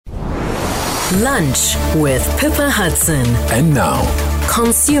Lunch with Pippa Hudson. And now,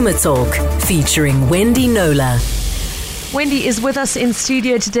 Consumer Talk featuring Wendy Knowler. Wendy is with us in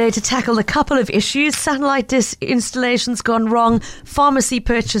studio today to tackle a couple of issues: satellite dish installations gone wrong, pharmacy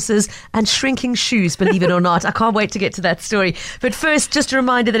purchases, and shrinking shoes, believe it or not. I can't wait to get to that story. But first, just a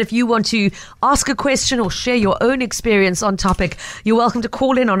reminder that if you want to ask a question or share your own experience on topic, you're welcome to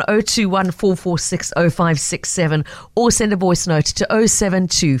call in on 021 446 0567 or send a voice note to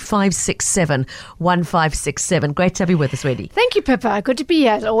 072 567 1567. Great to have you with us, Wendy. Thank you, Pippa. Good to be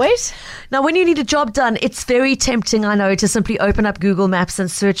here as always. Now, when you need a job done, it's very tempting, I know, to simply open up Google Maps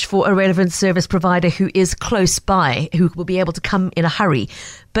and search for a relevant service provider who is close by, who will be able to come in a hurry.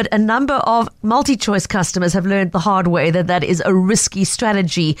 But a number of MultiChoice customers have learned the hard way that that is a risky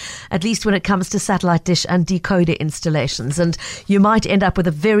strategy, at least when it comes to satellite dish and decoder installations. And you might end up with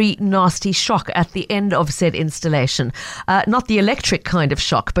a very nasty shock at the end of said installation. Not the electric kind of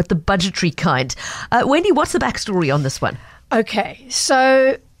shock, but the budgetary kind. Wendy, what's the backstory on this one? Okay,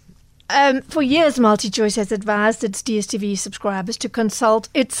 so for years, MultiChoice has advised its DSTV subscribers to consult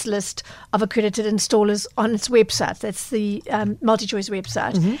its list of accredited installers on its website. That's the MultiChoice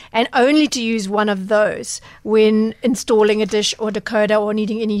website. And only to use one of those when installing a dish or decoder or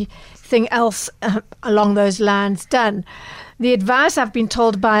needing anything else along those lines done. The advice I've been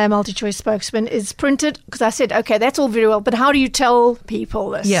told by a MultiChoice spokesman is printed, because I said, okay, that's all very well, but how do you tell people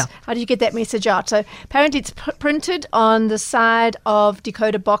this? Yeah. How do you get that message out? So apparently it's printed on the side of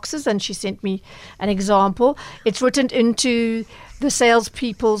decoder boxes, and she sent me an example. It's written into the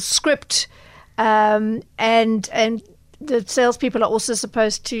salespeople's script, and the salespeople are also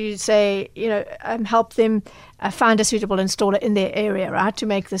supposed to say, help them find a suitable installer in their area, right, to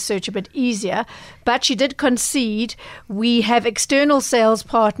make the search a bit easier. But she did concede we have external sales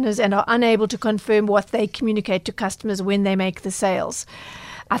partners and are unable to confirm what they communicate to customers when they make the sales.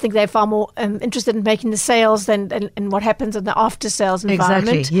 I think they're far more interested in making the sales than in what happens in the after-sales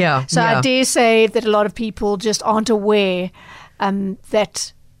environment. Exactly, yeah. So I dare say that a lot of people just aren't aware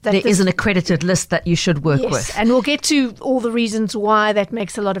that there is an accredited list that you should work yes, with. And we'll get to all the reasons why that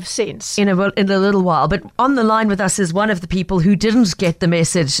makes a lot of sense in a little while. But on the line with us is one of the people who didn't get the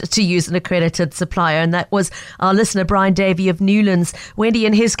message to use an accredited supplier, and that was our listener, Brian Davey of Newlands. Wendy,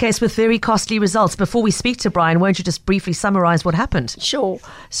 in his case, with very costly results. Before we speak to Brian, won't you just briefly summarise what happened? Sure.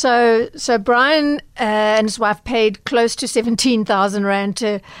 So Brian and his wife paid close to 17,000 Rand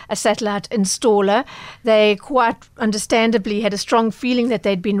to a satellite installer. They quite understandably had a strong feeling that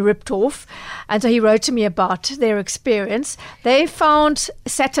they'd been ripped off, and so he wrote to me about their experience. They found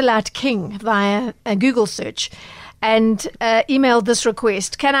Satellite King via a Google search and emailed this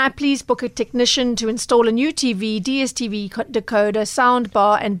request: can I please book a technician to install a new TV, DSTV decoder,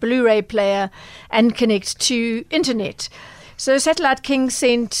 soundbar and Blu-ray player and connect to internet? So Satellite King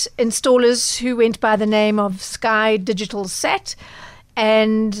sent installers who went by the name of Sky Digital Sat,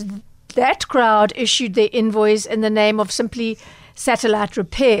 and that crowd issued their invoice in the name of simply Satellite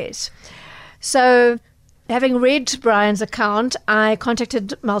Repairs. So, having read Brian's account, I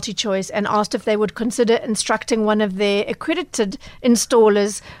contacted MultiChoice and asked if they would consider instructing one of their accredited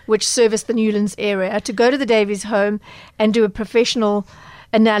installers, which service the Newlands area, to go to the Davies home and do a professional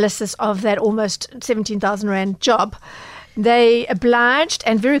analysis of that almost 17,000 Rand job. They obliged,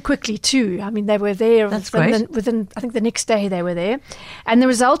 and very quickly too. I mean, they were there within, I think, the next day they were there. And the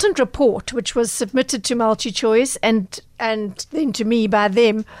resultant report, which was submitted to MultiChoice and then to me by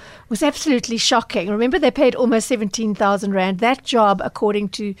them, was absolutely shocking. Remember, they paid almost 17,000 Rand. That job, according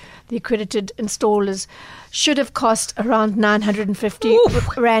to the accredited installers, should have cost around 950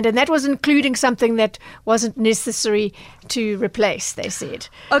 Rand. And that was including something that wasn't necessary to replace, they said.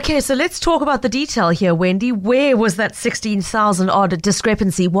 Okay, so let's talk about the detail here, Wendy. Where was that 16,000 odd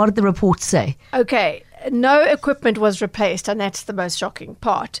discrepancy? What did the report say? Okay. No equipment was replaced, and that's the most shocking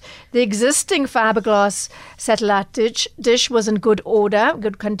part. The existing fiberglass satellite dish was in good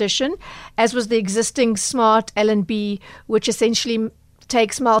condition, as was the existing smart L&B, which essentially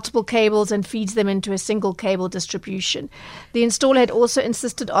takes multiple cables and feeds them into a single cable distribution. The installer had also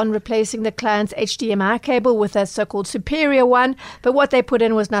insisted on replacing the client's HDMI cable with a so-called superior one, but what they put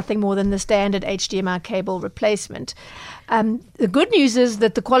in was nothing more than the standard HDMI cable replacement. The good news is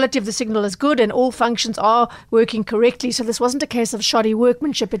that the quality of the signal is good and all functions are working correctly. So this wasn't a case of shoddy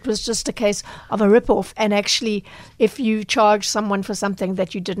workmanship. It was just a case of a rip-off. And actually, if you charge someone for something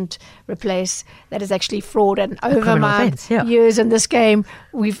that you didn't replace, that is actually fraud. And over my years in this game,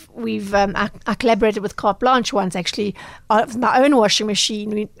 I collaborated with Carte Blanche once, actually, of my own washing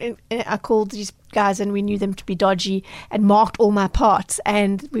machine. I called these guys and we knew them to be dodgy and marked all my parts,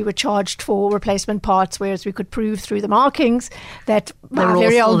 and we were charged for replacement parts, whereas we could prove through the markings that They're my all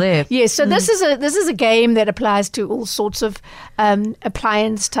very still old there. Yes, so this is a game that applies to all sorts of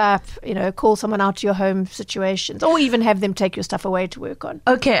appliance type, call someone out to your home situations, or even have them take your stuff away to work on.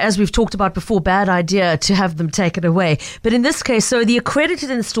 Okay, as we've talked about before, bad idea to have them taken away. But in this case, so the accredited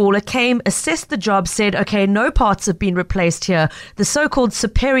installer came, assessed the job, said, okay, no parts have been replaced here. The so-called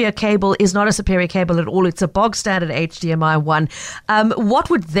superior cable is not a superior cable at all. It's a bog standard HDMI 1. What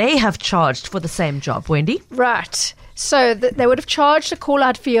would they have charged for the same job, Wendy? Right. So they would have charged a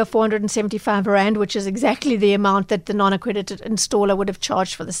call-out fee of 475 Rand, which is exactly the amount that the non-accredited installer would have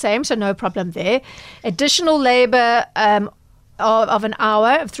charged for the same, so no problem there. Additional labour of an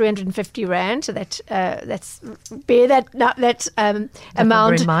hour of 350 Rand, so that's bear that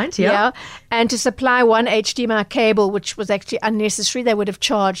amount in mind, yeah. And to supply one HDMI cable, which was actually unnecessary, they would have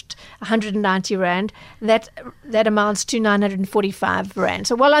charged 190 Rand. That amounts to 945 Rand,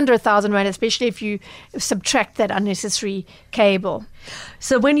 so well under 1,000 Rand, especially if you subtract that unnecessary cable.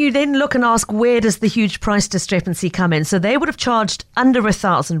 So when you then look and ask, where does the huge price discrepancy come in? So they would have charged under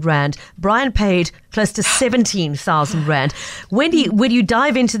 1,000 Rand. Brian paid close to 17,000 Rand. Wendy, when you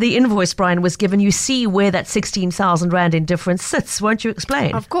dive into the invoice Brian was given, you see where that 16,000 Rand in difference sits. Won't you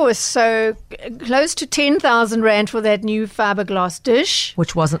explain? Of course. So close to 10,000 Rand for that new fiberglass dish.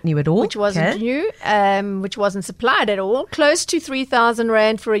 Which wasn't new at all. Which wasn't new, which wasn't supplied at all. Close to 3,000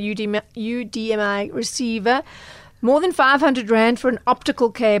 Rand for a UDMI receiver. More than 500 Rand for an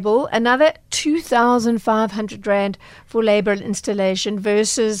optical cable, another 2,500 Rand for labour and installation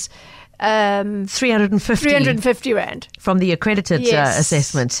versus 350 Rand from the accredited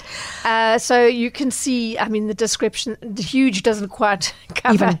assessment. So you can see, the description, the huge doesn't quite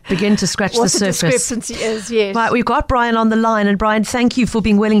cover even begin to scratch the surface. What the discrepancy is, yes. Right, we've got Brian on the line, and Brian, thank you for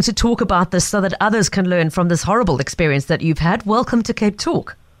being willing to talk about this so that others can learn from this horrible experience that you've had. Welcome to Cape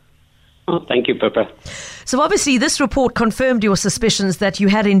Talk. Oh, thank you, Pippa. So obviously this report confirmed your suspicions that you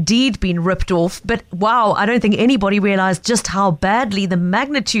had indeed been ripped off. But wow, I don't think anybody realized just how badly the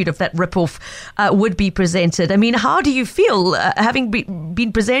magnitude of that rip-off would be presented. How do you feel having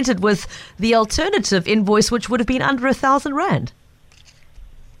been presented with the alternative invoice, which would have been under 1,000 Rand?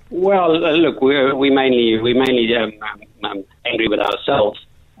 Well, look, we mainly angry with ourselves.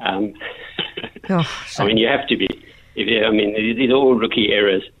 You have to be. These are all rookie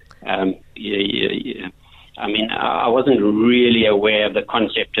errors. I wasn't really aware of the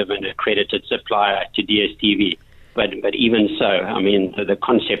concept of an accredited supplier to DSTV, but even so, the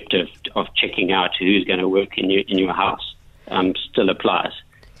concept of checking out who's going to work in your house still applies,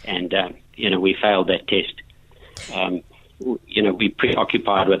 and we failed that test. We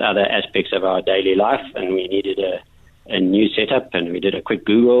preoccupied with other aspects of our daily life, and we needed a new setup, and we did a quick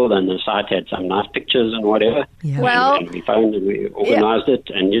Google, and the site had some nice pictures and whatever. Yeah. Well, and we phoned and we organised it,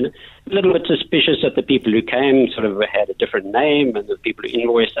 and a little bit suspicious that the people who came sort of had a different name, and the people who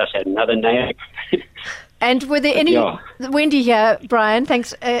invoiced us had another name. And were there any, Wendy here, Brian,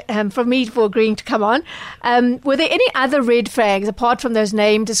 thanks for agreeing to come on. Were there any other red flags apart from those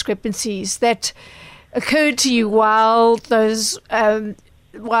name discrepancies that occurred to you while those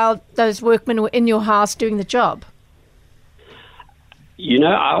workmen were in your house doing the job?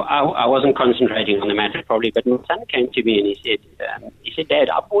 I wasn't concentrating on the matter probably, but my son came to me and he said, Dad,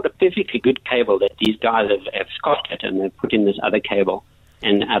 I bought a perfectly good cable that these guys have scoffed at, and they've put in this other cable.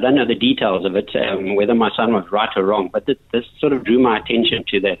 And I don't know the details of it, whether my son was right or wrong, but this sort of drew my attention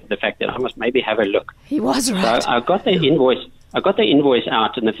to the fact that I must maybe have a look. He was right. So I got the invoice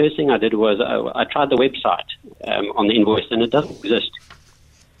out, and the first thing I did was I tried the website on the invoice, and it doesn't exist.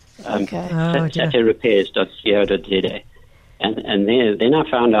 Satterrepairs.co.za. And then I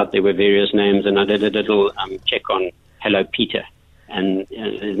found out there were various names, and I did a little check on Hello Peter, and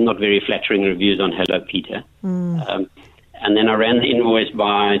there's not very flattering reviews on Hello Peter. And then I ran the invoice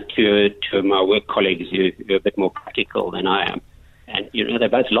by two of my work colleagues who are a bit more practical than I am, and they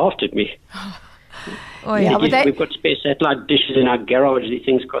both laughed at me. We've got spare satellite dishes in our garage. These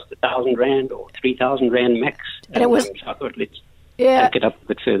things cost 1,000 Rand or 3,000 Rand max. And it was. So I thought let's take it up a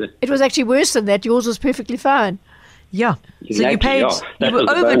bit further. It was actually worse than that. Yours was perfectly fine. Yeah. Exactly, so you were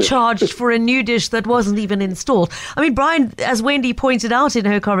overcharged for a new dish that wasn't even installed. Brian, as Wendy pointed out in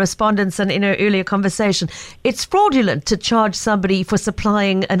her correspondence and in her earlier conversation, it's fraudulent to charge somebody for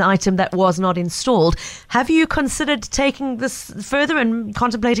supplying an item that was not installed. Have you considered taking this further and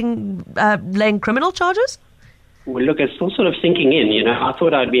contemplating laying criminal charges? Well, look, it's still sort of sinking in. I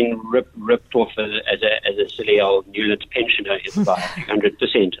thought I'd been ripped off as a silly old Newlands pensioner by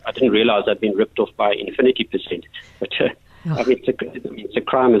 100%. I didn't realise I'd been ripped off by infinity %. But It's a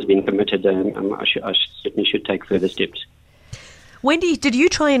crime has been committed. I certainly should take further steps. Wendy, did you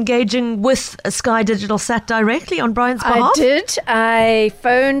try engaging with Sky Digital Sat directly on Brian's behalf? I did. I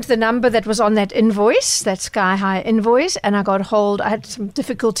phoned the number that was on that invoice, that Sky High invoice, and I got hold. I had some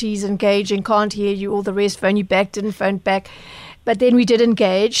difficulties engaging, can't hear you, all the rest, phone you back, didn't phone back. But then we did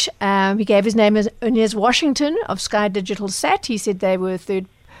engage. He gave his name as Inez Washington of Sky Digital Sat. He said they were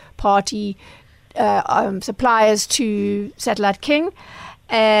third-party suppliers to Satellite King.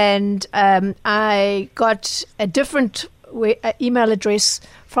 And I got a different email address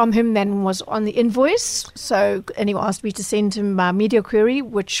from him than was on the invoice. And he asked me to send him my media query,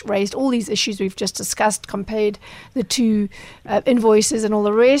 which raised all these issues we've just discussed, compared the two invoices and all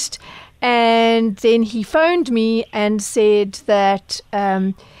the rest. And then he phoned me and said that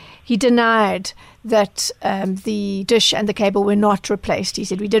he denied that the dish and the cable were not replaced. He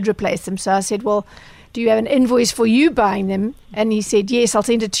said, we did replace them. So I said, well, do you have an invoice for you buying them? And he said, yes, I'll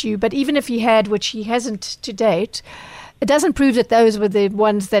send it to you. But even if he had, which he hasn't to date, it doesn't prove that those were the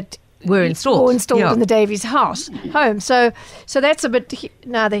ones that were installed in the Davies home. So that's a bit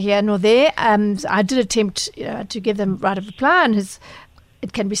neither here nor there. I did attempt to give them right of reply, and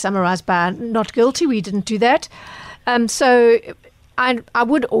it can be summarised by not guilty. We didn't do that. So I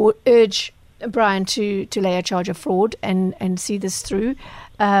would urge Brian to lay a charge of fraud and see this through.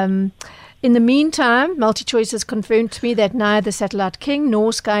 In the meantime, MultiChoice has confirmed to me that neither Satellite King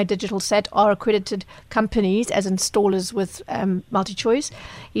nor Sky Digital Sat are accredited companies as installers with MultiChoice,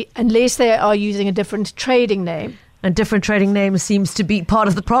 unless they are using a different trading name. And different trading names seems to be part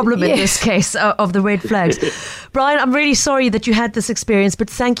of the problem in this case of the red flags. Brian, I'm really sorry that you had this experience, but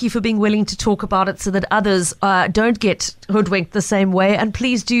thank you for being willing to talk about it so that others don't get hoodwinked the same way. And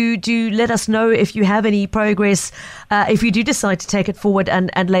please do let us know if you have any progress. If you do decide to take it forward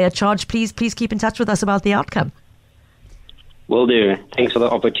and lay a charge, please keep in touch with us about the outcome. Will do. Thanks for the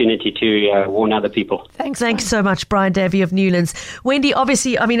opportunity to warn other people. Thanks so much, Brian Davey of Newlands. Wendy,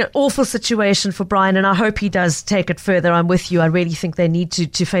 obviously, an awful situation for Brian, and I hope he does take it further. I'm with you. I really think they need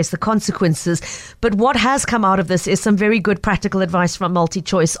to face the consequences. But what has come out of this is some very good practical advice from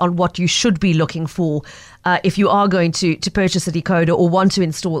MultiChoice on what you should be looking for if you are going to purchase a decoder or want to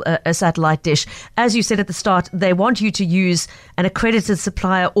install a satellite dish. As you said at the start, they want you to use an accredited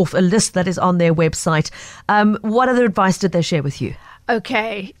supplier off a list that is on their website. What other advice did they share with you?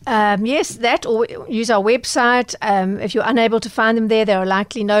 Okay. Yes, that, or use our website. If you're unable to find them there, they are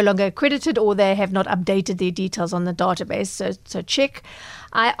likely no longer accredited, or they have not updated their details on the database. So check.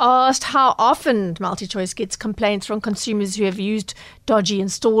 I asked how often MultiChoice gets complaints from consumers who have used dodgy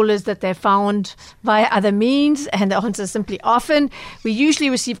installers that they found via other means, and the answer is simply often. We usually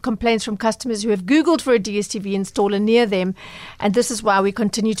receive complaints from customers who have Googled for a DSTV installer near them, and this is why we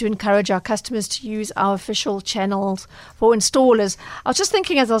continue to encourage our customers to use our official channels for installers. I was just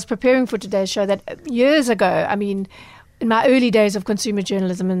thinking as I was preparing for today's show that years ago, in my early days of consumer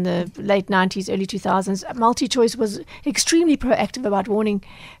journalism in the late 90s, early 2000s, MultiChoice was extremely proactive about warning,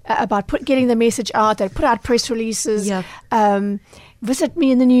 getting the message out. They put out press releases, visit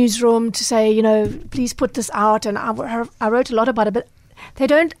me in the newsroom to say, please put this out. And I wrote a lot about it, but I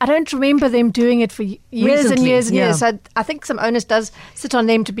don't remember them doing it for years and years and years. So I think some onus does sit on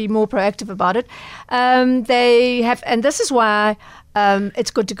them to be more proactive about it. They have, and this is why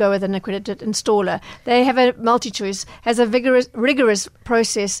it's good to go with an accredited installer. MultiChoice has a rigorous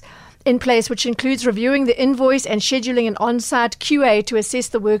process in place, which includes reviewing the invoice and scheduling an on-site QA to assess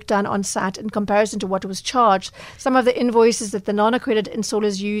the work done on-site in comparison to what was charged. Some of the invoices that the non-accredited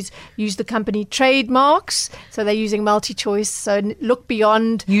installers use the company trademarks, so they're using MultiChoice, so look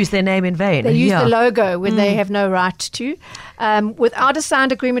beyond. Use their name in vain. They use the logo when they have no right to. Without a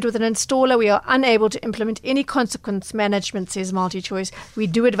signed agreement with an installer, we are unable to implement any consequence management, says MultiChoice. We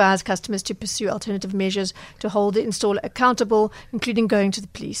do advise customers to pursue alternative measures to hold the installer accountable, including going to the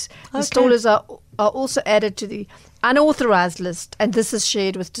police. Okay. Installers are also added to the unauthorized list, and this is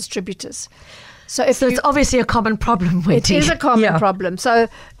shared with distributors. So it's obviously a common problem. It is a common problem. So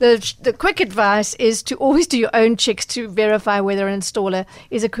the quick advice is to always do your own checks to verify whether an installer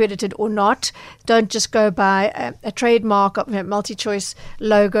is accredited or not. Don't just go by a trademark of a MultiChoice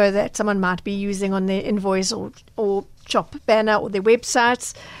logo that someone might be using on their invoice or shop banner or their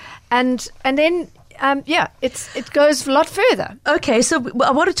websites. And then it goes a lot further. Okay, so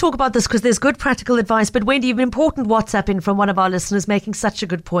I want to talk about this because there's good practical advice. But Wendy, an important WhatsApp in from one of our listeners making such a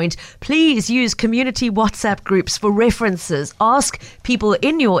good point. Please use community WhatsApp groups for references. Ask people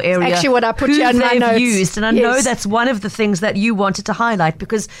in your area actually what I put who here in my they've notes. used. And I know that's one of the things that you wanted to highlight,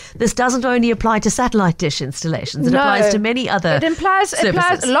 because this doesn't only apply to satellite dish installations. It applies to many other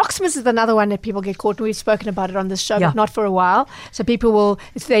services. Locksmiths is another one that people get caught, and we've spoken about it on this show, but not for a while. So people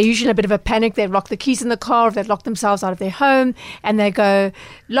they're usually in a bit of a panic. They lock the keys in the car, or they've locked themselves out of their home, and they go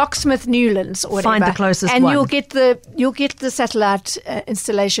Locksmith Newlands or whatever. Find the closest and one. you'll get the satellite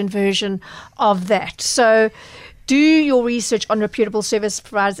installation version of that. So do your research on reputable service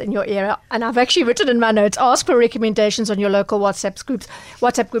providers in your area. And I've actually written in my notes, ask for recommendations on your local WhatsApp groups,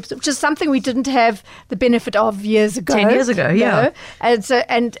 which is something we didn't have the benefit of years ago. 10 years ago, yeah. And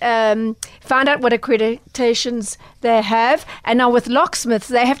find out what accreditations they have. And now with locksmiths,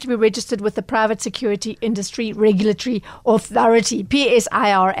 they have to be registered with the Private Security Industry Regulatory Authority,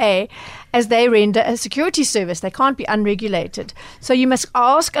 PSIRA, as they render a security service. They can't be unregulated. So you must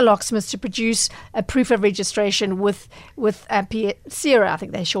ask a locksmith to produce a proof of registration with PSIRA, I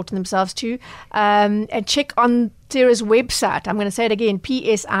think they shorten themselves to, and check on SIRA's website. I'm going to say it again,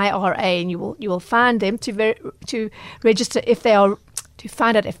 PSIRA, and you will find them to register if they are. To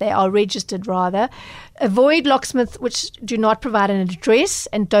find out if they are registered, rather. Avoid locksmiths which do not provide an address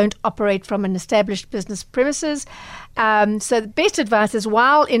and don't operate from an established business premises. So the best advice is,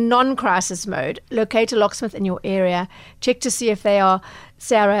 while in non-crisis mode, locate a locksmith in your area. Check to see if they are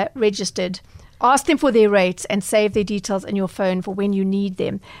SARA registered. Ask them for their rates and save their details in your phone for when you need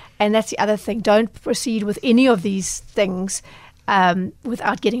them. And that's the other thing. Don't proceed with any of these things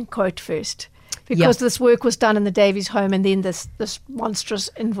without getting a quote first. Because this work was done in the Davies home, and then this monstrous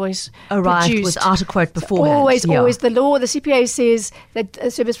invoice arrived produced. without a quote beforehand. Always the law, the CPA says that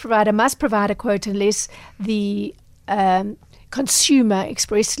a service provider must provide a quote unless the consumer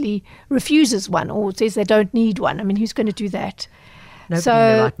expressly refuses one or says they don't need one. I mean, who's going to do that? Nobody in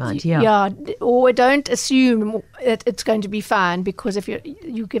their right mind, yeah. Or don't assume that it's going to be fine, because if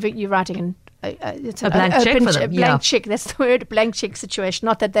you're writing in it's a blank check for them. Blank check, that's the word, blank check situation.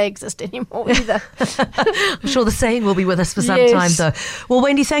 Not that they exist anymore either. I'm sure the saying will be with us for some time, though. Well,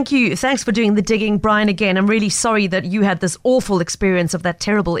 Wendy, thank you. Thanks for doing the digging. Brian, again, I'm really sorry that you had this awful experience of that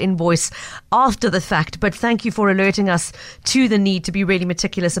terrible invoice after the fact, but thank you for alerting us to the need to be really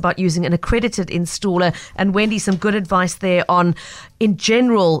meticulous about using an accredited installer. And Wendy, some good advice there on, in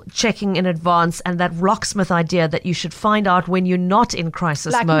general, checking in advance, and that locksmith idea that you should find out when you're not in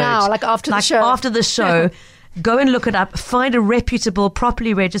crisis mode. Like after the show. After the show, go and look it up. Find a reputable,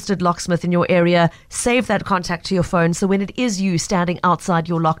 properly registered locksmith in your area. Save that contact to your phone, so when it is you standing outside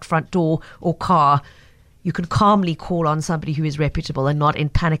your locked front door or car, you can calmly call on somebody who is reputable and not in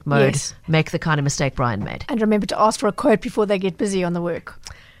panic mode. Make the kind of mistake Brian made. And remember to ask for a quote before they get busy on the work.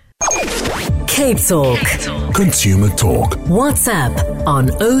 Cape Talk. Consumer Talk. WhatsApp on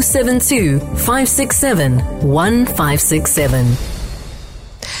 072 567 1567.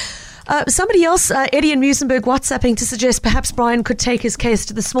 Somebody else, Eddie in Muizenberg, WhatsApping to suggest perhaps Brian could take his case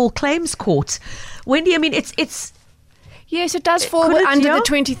to the small claims court. Wendy, I mean, it's yes, it does fall under the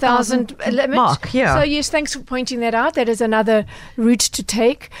 20,000 limit. Mark, yeah. So yes, thanks for pointing that out. That is another route to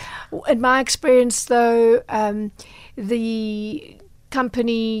take. In my experience, though, the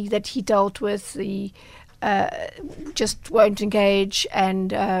company that he dealt with, just won't engage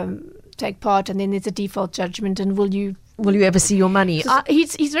and take part, and then there's a default judgment. And will you ever see your money?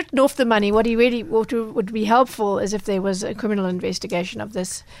 He's written off the money. What he really would be helpful is if there was a criminal investigation of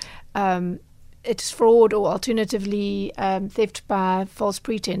this. It's fraud, or alternatively theft by false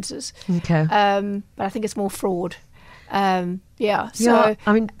pretenses. Okay. But I think it's more fraud. So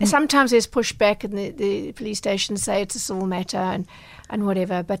I mean, sometimes there's pushback, and the police stations say it's a civil matter and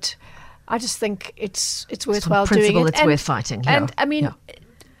whatever. But I just think it's worthwhile doing it. It's worth fighting. Yeah. And I mean,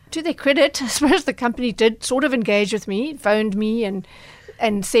 to their credit, I suppose the company did sort of engage with me, phoned me,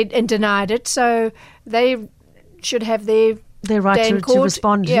 and said and denied it. So they should have their right to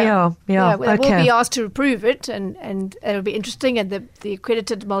respond. Yeah. They will be asked to approve it, and it'll be interesting. And the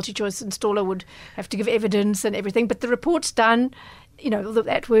accredited multi-choice installer would have to give evidence and everything. But the report's done.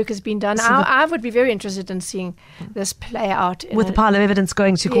 That work has been done. So I would be very interested in seeing this play out. With a pile of evidence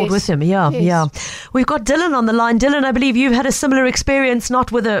going to court with him. Yes. Yeah. We've got Dylan on the line. Dylan, I believe you've had a similar experience,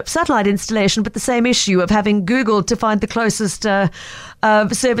 not with a satellite installation, but the same issue of having Googled to find the closest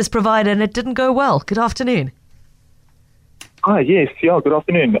service provider, and it didn't go well. Good afternoon. Yes. Yeah, good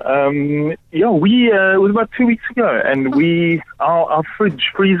afternoon. It was about 2 weeks ago, and our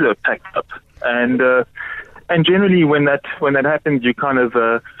fridge freezer packed up, and generally when that happens, you kind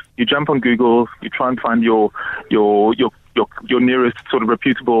of you jump on Google, you try and find your nearest sort of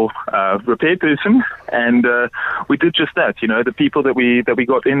reputable repair person, and we did just that. The people that we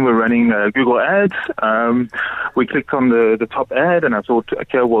got in were running Google ads. We clicked on the top ad, and I thought,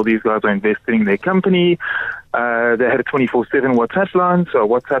 okay, well, these guys are investing in their company. They had a 24/7 WhatsApp line, so I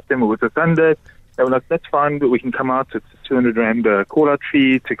WhatsApped them. It was a Sunday. They were like, that's fine, but we can come out. It's a 200 Rand call-out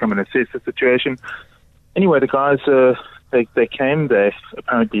fee to come and assess the situation. Anyway, the guys, they came. They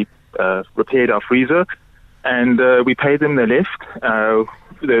apparently repaired our freezer, and we paid them. They left.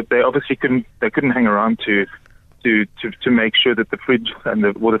 They obviously couldn't hang around to make sure that the fridge and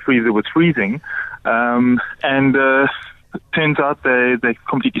the freezer was freezing. And turns out they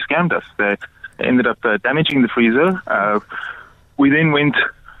completely scammed us. They ended up damaging the freezer. We then went.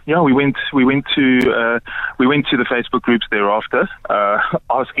 Yeah, we went to the Facebook groups thereafter,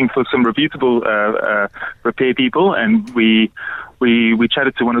 asking for some reputable repair people, and we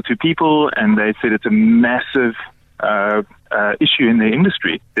chatted to one or two people, and they said it's a massive issue in the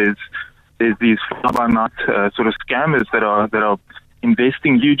industry. There's these fly-by-night sort of scammers that are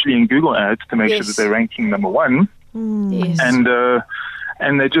investing hugely in Google ads to make sure that they're ranking number one, Yes. and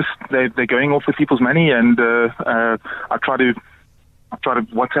they're going off with people's money, and I try to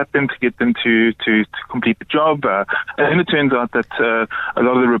WhatsApp them to get them to complete the job. And then it turns out that a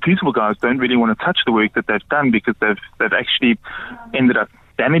lot of the reputable guys don't really want to touch the work that they've done because they've actually ended up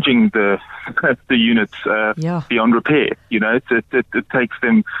damaging the units beyond repair. It takes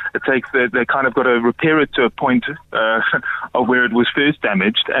they kind of got to repair it to a point of where it was first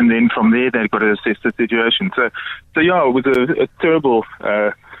damaged, and then from there they've got to assess the situation. So yeah, it was a terrible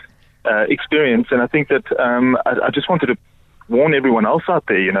experience, and I think that I just wanted to warn everyone else out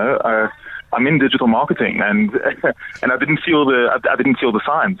there. I'm in digital marketing, and I didn't feel the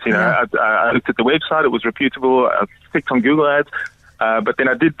signs. I looked at the website; it was reputable. I clicked on Google ads, but then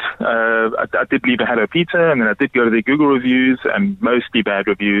I did leave a Hello Peter, and then I did go to their Google reviews, and mostly bad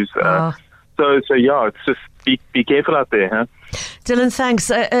reviews. So yeah, it's just be careful out there, huh? Dylan, thanks.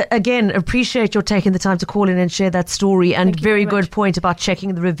 Again, appreciate your taking the time to call in and share that story, and very good point about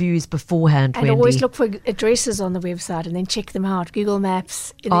checking the reviews beforehand, and Wendy. always look for addresses on the website and then check them out. Google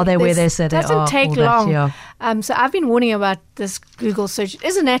Maps. Are they where they say they are? Doesn't take long. Yeah. So I've been warning about this Google search. It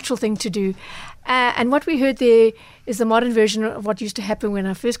is a natural thing to do. And what we heard there is the modern version of what used to happen when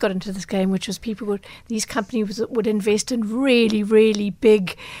I first got into this game, which was these companies would invest in really, really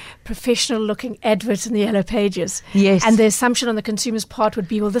big, professional-looking adverts in the yellow pages. Yes. And the assumption on the consumer's part would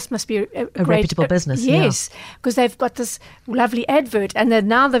be, well, this must be a great, reputable business. Yes, because they've got this lovely advert. And then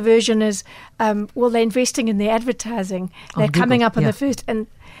now the version is, they're investing in the advertising. They're coming up on the first. And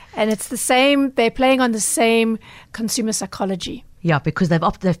it's the same, they're playing on the same consumer psychology. Yeah, because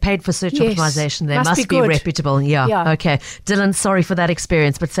they've paid for search optimization. They must be reputable. Yeah. Okay. Dylan, sorry for that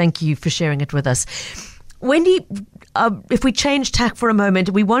experience, but thank you for sharing it with us. Wendy, if we change tack for a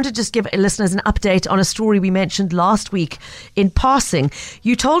moment, we want to just give listeners an update on a story we mentioned last week in passing.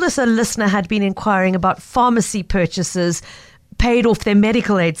 You told us a listener had been inquiring about pharmacy purchases paid off their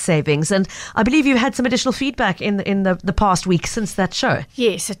medical aid savings, and I believe you had some additional feedback in the past week since that show.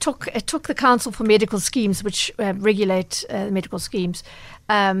 Yes, it took the Council for Medical Schemes, which regulate medical schemes,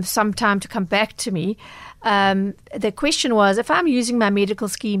 some time to come back to me. The question was, if I'm using my medical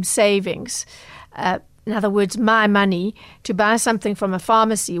scheme savings, in other words, my money, to buy something from a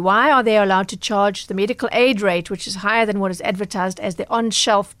pharmacy, why are they allowed to charge the medical aid rate, which is higher than what is advertised as the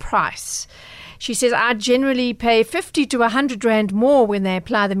on-shelf price? She says, I generally pay 50 to 100 Rand more when they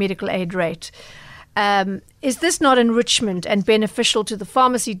apply the medical aid rate. Is this not enrichment and beneficial to the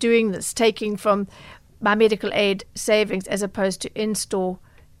pharmacy doing this, taking from my medical aid savings as opposed to in-store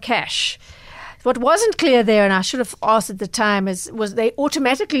cash? What wasn't clear there, and I should have asked at the time, was they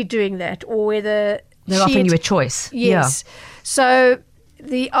automatically doing that, or whether they're offering you a choice? Yes. Yeah. So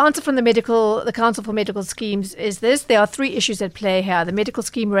the answer from the Council for Medical Schemes is this. There are three issues at play here: the medical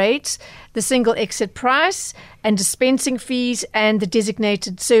scheme rates, the single exit price, and dispensing fees, and the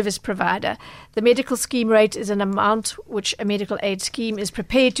designated service provider. The medical scheme rate is an amount which a medical aid scheme is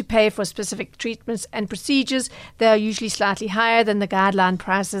prepared to pay for specific treatments and procedures. They are usually slightly higher than the guideline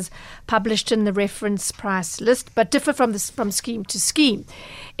prices published in the reference price list, but differ from scheme to scheme.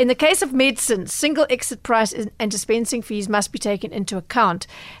 In the case of medicine, single exit price and dispensing fees must be taken into account.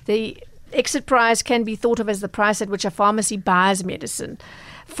 The exit price can be thought of as the price at which a pharmacy buys medicine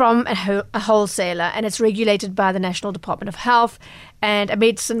from a wholesaler, and it's regulated by the National Department of Health, and a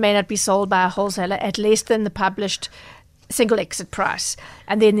medicine may not be sold by a wholesaler at less than the published single exit price.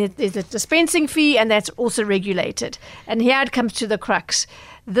 And then there's a dispensing fee, and that's also regulated. And here it comes to the crux.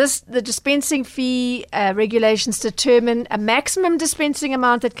 The dispensing fee regulations determine a maximum dispensing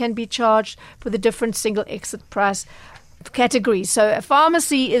amount that can be charged for the different single exit price categories. So a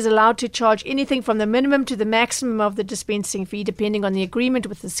pharmacy is allowed to charge anything from the minimum to the maximum of the dispensing fee, depending on the agreement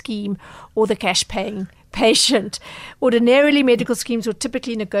with the scheme or the cash paying patient. Ordinarily, medical schemes would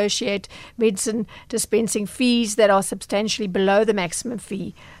typically negotiate medicine dispensing fees that are substantially below the maximum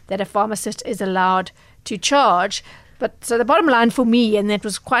fee that a pharmacist is allowed to charge. But so the bottom line for me, and that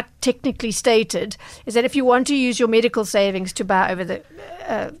was quite technically stated, is that if you want to use your medical savings to buy over the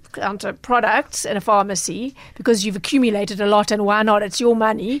counter products in a pharmacy because you've accumulated a lot, and why not? It's your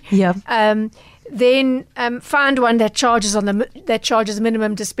money. Yeah. Then find one that charges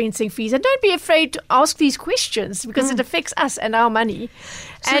minimum dispensing fees, and don't be afraid to ask these questions because it affects us and our money.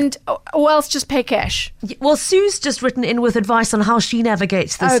 Or else just pay cash. Well, Sue's just written in with advice on how she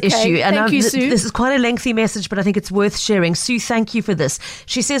navigates this issue. And thank you, Sue. This is quite a lengthy message, but I think it's worth sharing. Sue, thank you for this.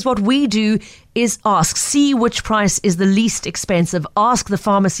 She says what we do is see which price is the least expensive. Ask the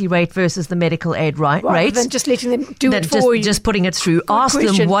pharmacy rate versus the medical aid rate. Rather than just letting them do it for you. Just putting it through. Good Ask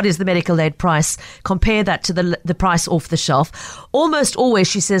question. them what is the medical aid price. Compare that to the price off the shelf. Almost always,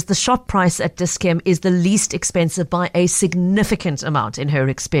 she says, the shop price at Dis-Chem is the least expensive by a significant amount in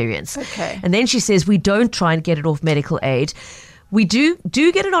her experience. Okay. And then she says we don't try and get it off medical aid. We do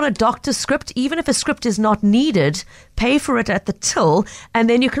get it on a doctor's script, even if a script is not needed. Pay for it at the till, and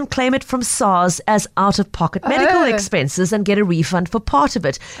then you can claim it from SARS as out-of-pocket medical expenses and get a refund for part of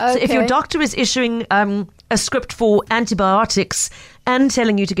it. So if your doctor is issuing a script for antibiotics and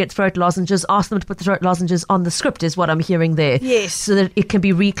telling you to get throat lozenges, ask them to put the throat lozenges on the script, is what I'm hearing there. Yes. So that it can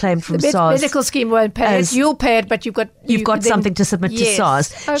be reclaimed from the SARS. medical scheme won't pay it. You'll pay it, but you've got something to submit to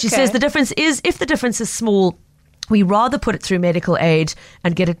SARS. Okay. She says the difference is, if the difference is small, we rather put it through medical aid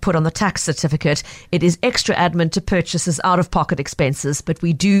and get it put on the tax certificate. It is extra admin to purchase as out-of-pocket expenses, but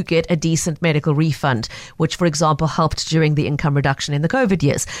we do get a decent medical refund, which, for example, helped during the income reduction in the COVID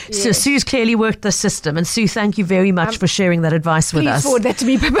years. Yes. So Sue's clearly worked the system. And Sue, thank you very much for sharing that advice with us. Please forward that to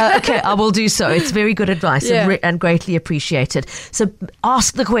me. Okay, I will do so. It's very good advice and greatly appreciated. So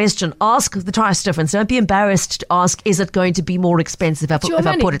ask the question. Ask the price difference. Don't be embarrassed to ask, is it going to be more expensive if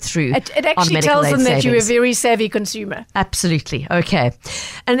I put it through It actually on tells medical them aid that you're a savings? very savvy consumer. Absolutely. Okay.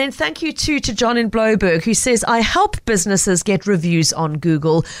 And then thank you too to John in Bloberg, who says, I help businesses get reviews on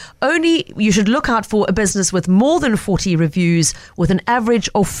Google. Only you should look out for a business with more than 40 reviews with an average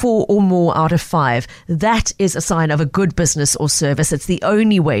of 4 or more out of 5. That is a sign of a good business or service. It's the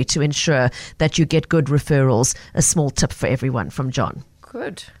only way to ensure that you get good referrals. A small tip for everyone from John.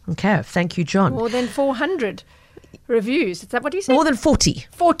 Good. Okay. Thank you, John. More than 400 reviews. Is that what you said? More than 40.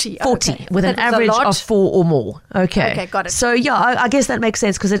 40. 40 okay. with an That is a average lot. of 4 or more. Okay. Okay, got it. So yeah, I guess that makes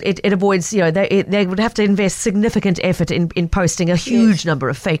sense because it avoids, they would have to invest significant effort in posting a huge number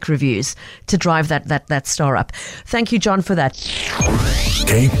of fake reviews to drive that star up. Thank you, John, for that.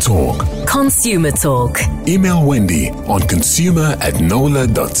 Cape Talk. Consumer Talk. Email Wendy on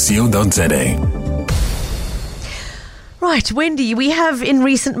consumer@nola.co.za. Right, Wendy, we have in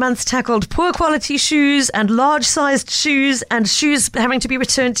recent months tackled poor quality shoes and large-sized shoes and shoes having to be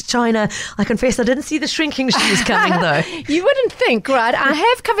returned to China. I confess I didn't see the shrinking shoes coming, though. You wouldn't think, right? I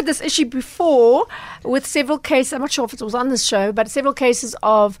have covered this issue before with several cases. I'm not sure if it was on this show, but several cases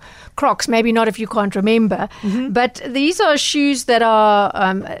of Crocs. Maybe not if you can't remember. But these are shoes that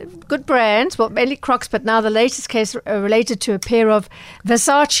are good brands. Well, mainly Crocs, but now the latest case related to a pair of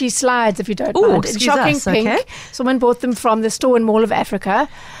Versace slides, if you don't mind. In excuse shocking us, pink. okay. Someone bought them from the store in Mall of Africa.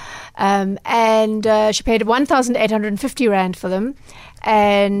 And she paid 1,850 Rand for them.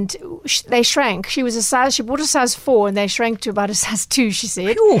 And they shrank. She bought a size 4 and they shrank to about a size 2, she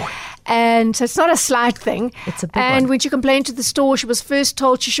said. Ooh. And so it's not a slight thing. It's a big And one. when she complained to the store, she was first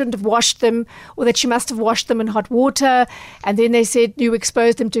told she shouldn't have washed them or that she must have washed them in hot water. And then they said you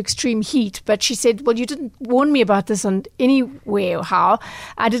exposed them to extreme heat. But she said, well, you didn't warn me about this on anywhere or how.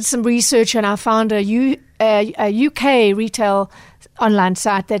 I did some research and I found a UK retail online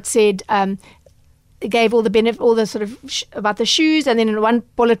site that said gave all the benefit, all the sort of about the shoes, and then in one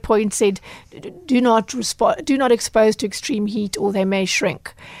bullet point said, "Do not expose to extreme heat, or they may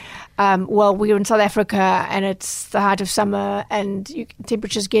shrink." Well, we're in South Africa, and it's the height of summer, and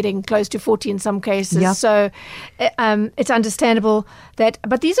temperatures getting close to 40 in some cases. Yep. So it's understandable that.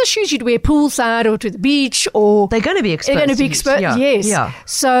 But these are shoes you'd wear poolside or to the beach, or They're going to be exposed. they're going to be heat. exposed. Yeah. Yes. Yeah.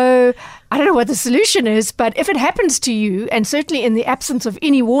 So I don't know what the solution is, but if it happens to you, and certainly in the absence of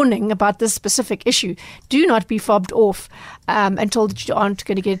any warning about this specific issue, do not be fobbed off and told that you aren't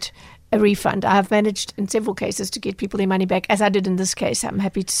going to get a refund. I have managed in several cases to get people their money back, as I did in this case, I'm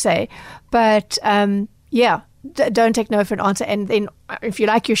happy to say. But don't take no for an answer. And then if you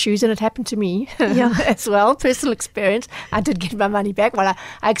like your shoes, and it happened to me as well, personal experience, I did get my money back. Well,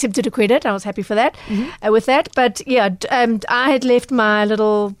 I accepted a credit. I was happy for that, with that. But I had left my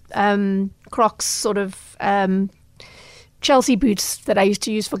little Crocs sort of Chelsea boots that I used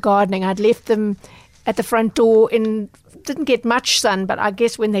to use for gardening. I'd left them at the front door didn't get much sun, but I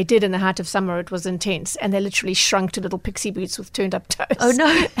guess when they did in the height of summer, it was intense, and they literally shrunk to little pixie boots with turned up toes. Oh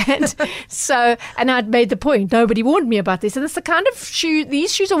no! and I'd made the point. Nobody warned me about this, and it's the kind of shoe.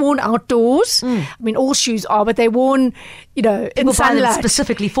 These shoes are worn outdoors. I mean, all shoes are, but they're worn, in People sunlight. buy them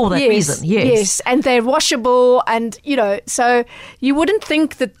specifically for that reason. Yes, and they're washable, and so you wouldn't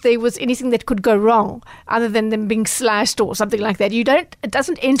think that there was anything that could go wrong other than them being sliced or something like that. It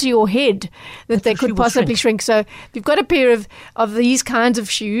doesn't enter your head that they could possibly shrink. So if you've got a pair of these kinds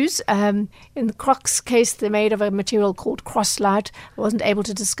of shoes. In the Crocs case, they're made of a material called Croslite. I wasn't able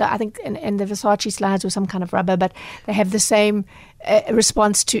to discuss, I think, and the Versace slides were some kind of rubber, but they have the same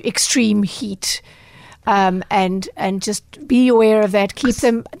response to extreme heat. And just be aware of that. Keep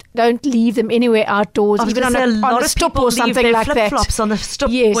them. Don't leave them anywhere outdoors, even on a stoop or something like that. Flip-flops on the stoop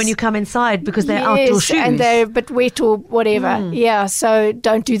when you come inside because they're outdoor shoes. And they're a bit wet or whatever. Yeah, so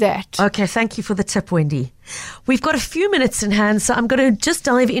don't do that. Okay, thank you for the tip, Wendy. We've got a few minutes in hand, so I'm going to just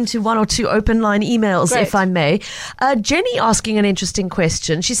dive into one or two open line emails, if I may. Jenny asking an interesting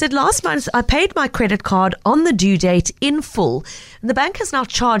question. She said, last month I paid my credit card on the due date in full, and the bank has now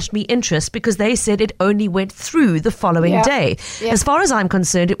charged me interest because they said it only went through the following day. Yep. As far as I'm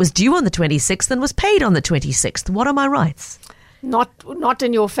concerned, it was due on the 26th and was paid on the 26th. What are my rights? Not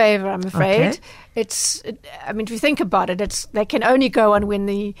in your favour, I'm afraid. Okay. If you think about it, they can only go on when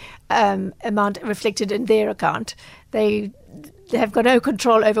the amount reflected in their account. They have got no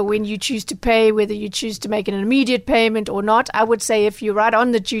control over when you choose to pay, whether you choose to make an immediate payment or not. I would say if you're right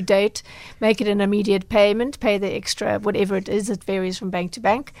on the due date, make it an immediate payment, pay the extra, whatever it is. It varies from bank to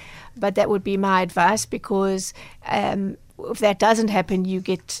bank. But that would be my advice because if that doesn't happen, you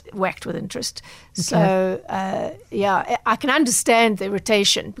get whacked with interest. Okay. So, I can understand the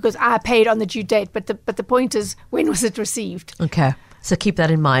irritation because I paid on the due date, but the point is, when was it received? Okay. So keep that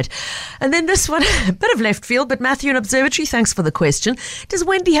in mind. And then this one, a bit of left field, but Matthew in Observatory, thanks for the question. Does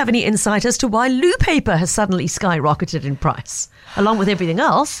Wendy have any insight as to why loo paper has suddenly skyrocketed in price, along with everything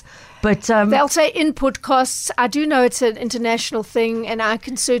else? But they'll say input costs. I do know it's an international thing, and I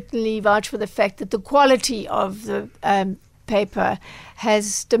can certainly vouch for the fact that the quality of the paper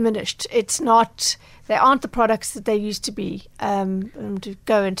has diminished. It's not, they aren't the products that they used to be, to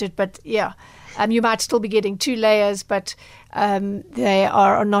go into it, but you might still be getting 2 layers, but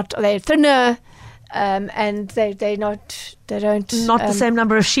they're thinner, and they don't the same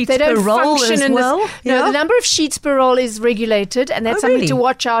number of sheets per roll as well. No, the number of sheets per roll is regulated, and that's something to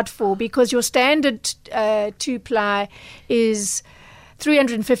watch out for because your standard 2-ply is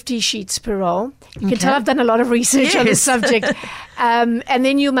 350 sheets per roll. You can tell I've done a lot of research on this subject. And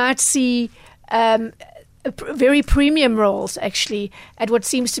then you might see very premium rolls, actually, at what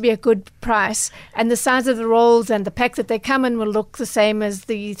seems to be a good price. And the size of the rolls and the pack that they come in will look the same as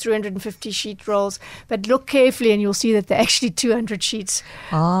the 350 sheet rolls. But look carefully and you'll see that they're actually 200 sheets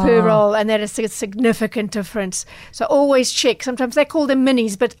per roll. And that is a significant difference. So always check. Sometimes they call them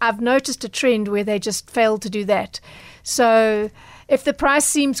minis, but I've noticed a trend where they just fail to do that. So if the price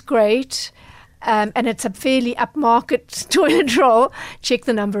seems great and it's a fairly upmarket toilet roll, check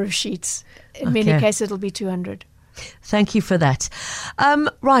the number of sheets. In many cases, it'll be 200. Thank you for that.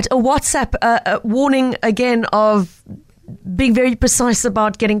 Right, a WhatsApp warning again of being very precise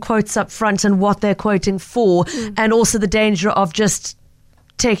about getting quotes up front and what they're quoting for, and also the danger of just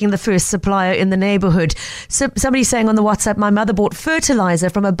taking the first supplier in the neighborhood. So somebody's saying on the WhatsApp, my mother bought fertilizer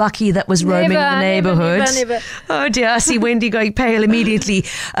from a bucky that was roaming in the neighborhood. Never. Oh dear, I see Wendy going pale immediately.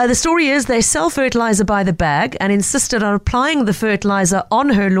 The story is they sell fertilizer by the bag and insisted on applying the fertilizer on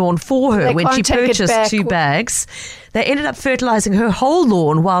her lawn for her when she purchased 2 bags. They ended up fertilizing her whole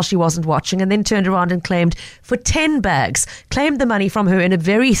lawn while she wasn't watching and then turned around and claimed for 10 bags, claimed the money from her in a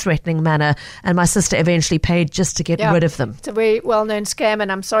very threatening manner, and my sister eventually paid just to get rid of them. It's a very well-known scam,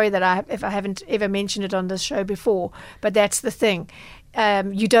 and I'm sorry that if I haven't ever mentioned it on this show before, but that's the thing.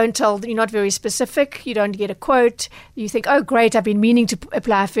 You don't tell, you're not very specific, you don't get a quote, you think, oh great, I've been meaning to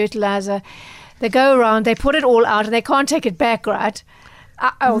apply fertilizer. They go around, they put it all out, and they can't take it back, right?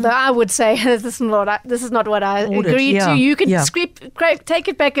 Although I would say this is not what I agreed to. You can take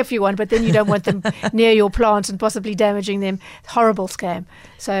it back if you want, but then you don't want them near your plants and possibly damaging them. Horrible scam.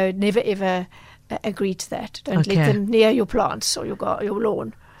 So never ever agree to that. Don't let them near your plants or your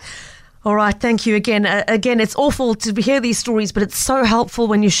lawn. All right, thank you again. Again, it's awful to hear these stories, but it's so helpful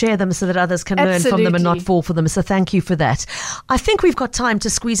when you share them so that others can learn from them and not fall for them. So thank you for that. I think we've got time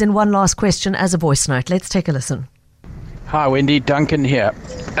to squeeze in one last question as a voice note. Let's take a listen. Hi, Wendy. Duncan here.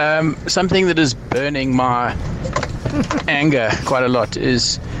 Something that is burning my anger quite a lot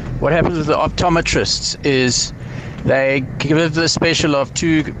is what happens with the optometrists is they give the special of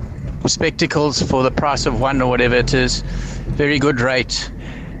 2 spectacles for the price of 1 or whatever it is. Very good rate.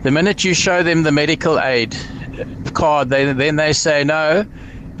 The minute you show them the medical aid card, then they say no,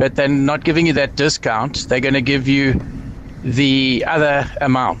 but they're not giving you that discount. They're going to give you the other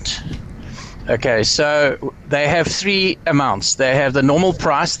amount. Okay, so they have 3 amounts. They have the normal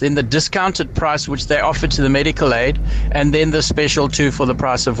price, then the discounted price, which they offer to the medical aid, and then the special 2 for the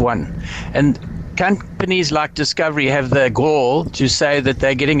price of 1. And companies like Discovery have the gall to say that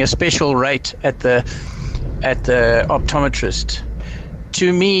they're getting a special rate at the optometrist.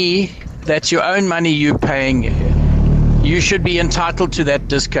 To me, that's your own money you're paying. You should be entitled to that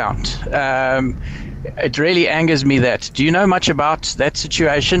discount. It really angers me that. Do you know much about that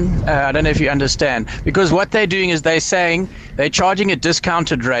situation? I don't know if you understand. Because what they're doing is they're charging a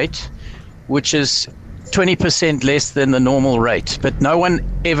discounted rate, which is 20% less than the normal rate. But no one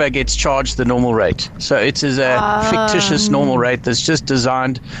ever gets charged the normal rate. So it is a fictitious normal rate that's just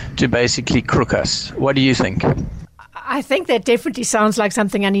designed to basically crook us. What do you think? I think that definitely sounds like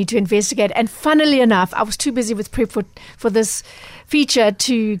something I need to investigate. And funnily enough, I was too busy with prep for this feature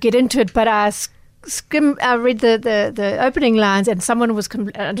to get into it, but I read the opening lines, and someone was,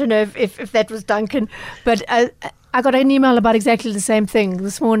 I don't know if that was Duncan, but I got an email about exactly the same thing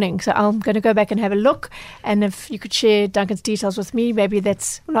this morning. So I'm going to go back and have a look. And if you could share Duncan's details with me,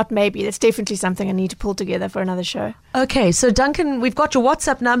 that's definitely something I need to pull together for another show. Okay, so Duncan, we've got your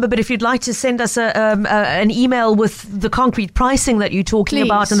WhatsApp number, but if you'd like to send us an email with the concrete pricing that you're talking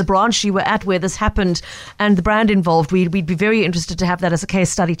about and the branch you were at where this happened and the brand involved, we'd be very interested to have that as a case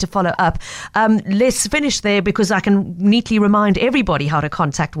study to follow up. Let's finish there because I can neatly remind everybody how to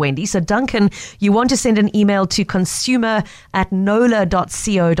contact Wendy. So Duncan, you want to send an email to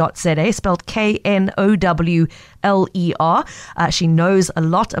consumer@knowler.co.za, spelled KNOWLER. She knows a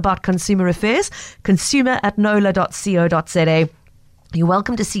lot about consumer affairs. Consumer@knowler.co.za. You're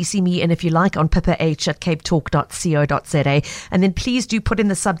welcome to CC me, and if you like, on pipah@capetalk.co.za. And then please do put in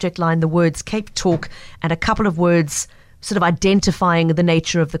the subject line the words Cape Talk and a couple of words sort of identifying the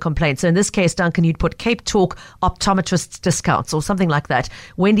nature of the complaint. So in this case, Duncan, you'd put Cape Talk optometrists discounts or something like that.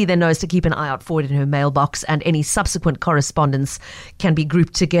 Wendy then knows to keep an eye out for it in her mailbox, and any subsequent correspondence can be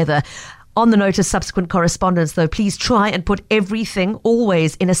grouped together. On the note of subsequent correspondence, though, please try and put everything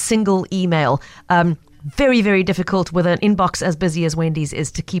always in a single email. Very, very difficult with an inbox as busy as Wendy's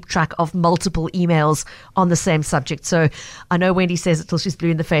is to keep track of multiple emails on the same subject. So I know Wendy says it till she's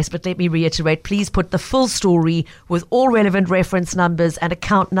blue in the face, but let me reiterate, please put the full story with all relevant reference numbers and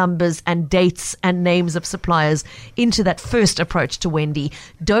account numbers and dates and names of suppliers into that first approach to Wendy.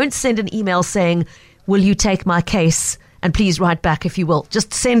 Don't send an email saying, "Will you take my case?" And please write back if you will.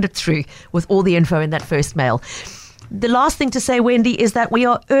 Just send it through with all the info in that first mail. The last thing to say, Wendy, is that we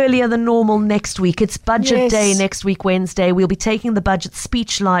are earlier than normal next week. It's budget day next week, Wednesday. We'll be taking the budget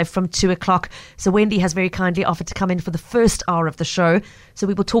speech live from 2:00. So Wendy has very kindly offered to come in for the first hour of the show. So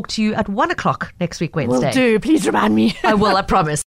we will talk to you at 1:00 next week, Wednesday. Will do. Please remind me. I will, I promise.